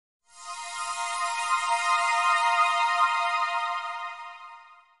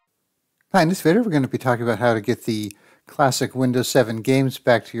Hi, in this video we're going to be talking about how to get the classic Windows 7 games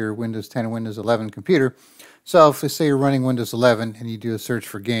back to your Windows 10 and Windows 11 computer. So if let's say you're running Windows 11 and you do a search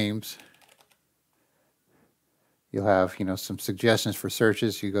for games, you'll have some suggestions for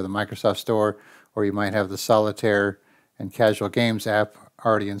searches. You go to the Microsoft Store, or you might have the Solitaire and Casual Games app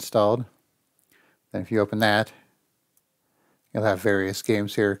already installed. Then if you open that, you'll have various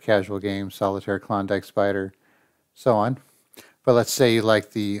games here: Casual Games, Solitaire, Klondike Spider, so on. But let's say you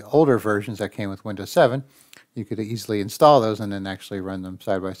like the older versions that came with Windows 7. You could easily install those and then actually run them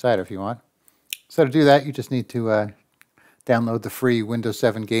side by side if you want. So to do that, you just need to download the free Windows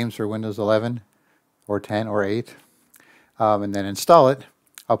 7 games for Windows 11 or 10 or 8 and then install it.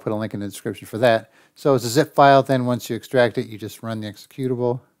 I'll put a link in the description for that. So it's a zip file. Then once you extract it, you just run the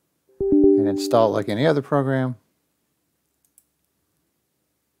executable and install it like any other program.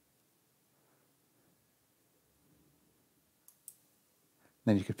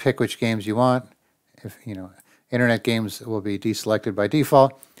 Then you can pick which games you want. If internet games will be deselected by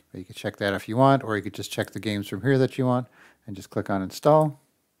default, but you can check that if you want, or you could just check the games from here that you want and just click on install.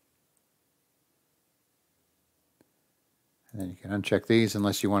 And then you can uncheck these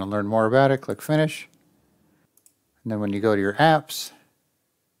unless you want to learn more about it. Click finish. And then when you go to your apps,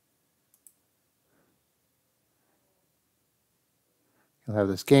 you'll have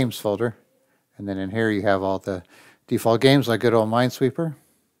this games folder, and then in here you have all the default games like good old Minesweeper.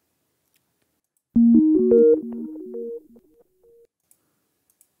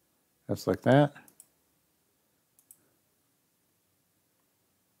 Just like that.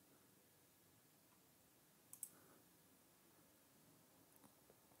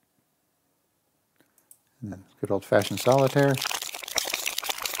 And then good old-fashioned Solitaire.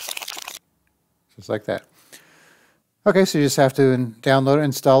 Just like that. Okay, so you just have to download it,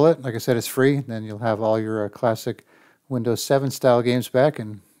 install it. Like I said, it's free. Then you'll have all your classic Windows 7 style games back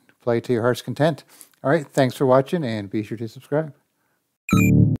and play to your heart's content. All right, thanks for watching, and be sure to subscribe.